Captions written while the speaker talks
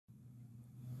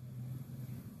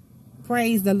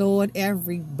Praise the Lord,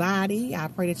 everybody. I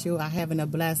pray that you are having a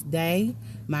blessed day.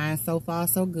 Mine so far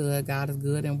so good. God is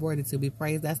good and worthy to be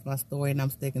praised. That's my story, and I'm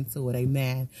sticking to it.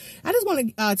 Amen. I just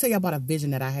want to tell you about a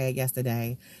vision that I had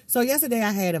yesterday. So yesterday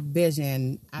I had a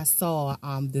vision. I saw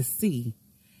the sea,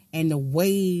 and the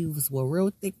waves were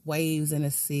real thick waves in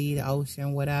the sea, the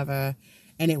ocean, whatever.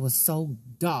 And it was so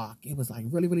dark. It was like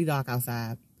really, really dark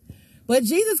outside. But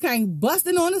Jesus came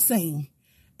busting on the scene.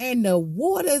 And the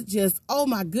water just, oh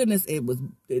my goodness, it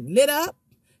lit up.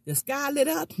 The sky lit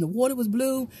up. The water was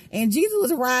blue. And Jesus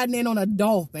was riding in on a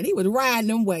dolphin. He was riding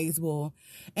them waves, boy.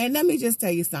 And let me just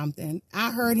tell you something. I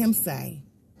heard him say,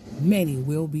 many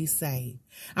will be saved.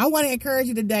 I want to encourage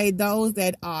you today, those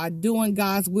that are doing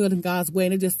God's will and God's way,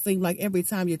 and it just seems like every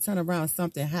time you turn around,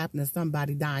 something happening,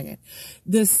 somebody dying.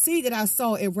 The sea that I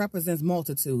saw, it represents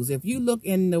multitudes. If you look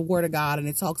in the Word of God and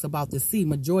it talks about the sea,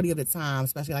 majority of the time,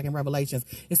 especially like in Revelations,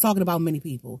 it's talking about many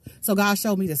people. So God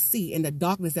showed me the sea and the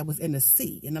darkness that was in the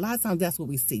sea. And a lot of times that's what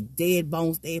we see, dead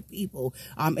bones, dead people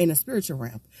in the spiritual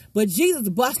realm. But Jesus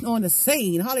busted on the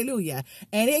scene, hallelujah,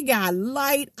 and it got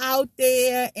light out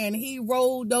there, and he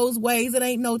rolled those waves. It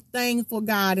ain't no thing for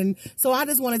God. And so I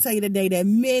just want to tell you today that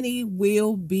many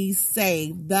will be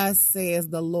saved. Thus says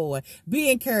the Lord.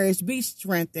 Be encouraged. Be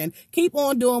strengthened. Keep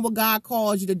on doing what God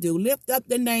calls you to do. Lift up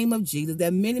the name of Jesus,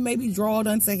 that many may be drawn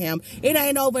unto him. It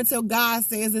ain't over until God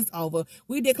says it's over.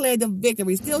 We declare the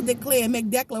victory. Still declare and make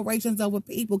declarations over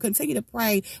people. Continue to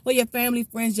pray for your family,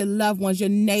 friends, your loved ones, your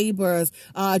neighbors,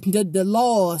 the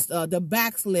lost, the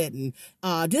backslidden.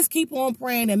 Just keep on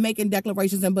praying and making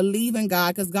declarations and believe in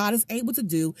God, because God is able to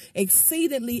do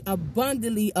exceedingly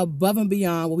abundantly above and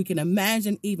beyond what we can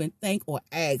imagine, even think, or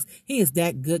ask. He is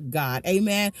that good God.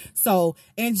 Amen. So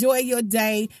enjoy your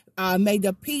day. May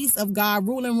the peace of God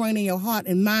rule and reign in your heart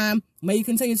and mind. May you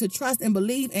continue to trust and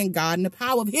believe in God and the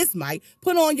power of his might.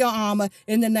 Put on your armor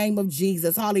in the name of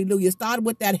Jesus. Hallelujah. Start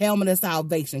with that helmet of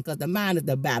salvation, because the mind is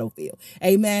the battlefield.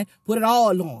 Amen. Put it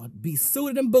all on. Be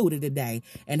suited and booted today,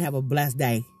 and have a blessed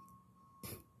day.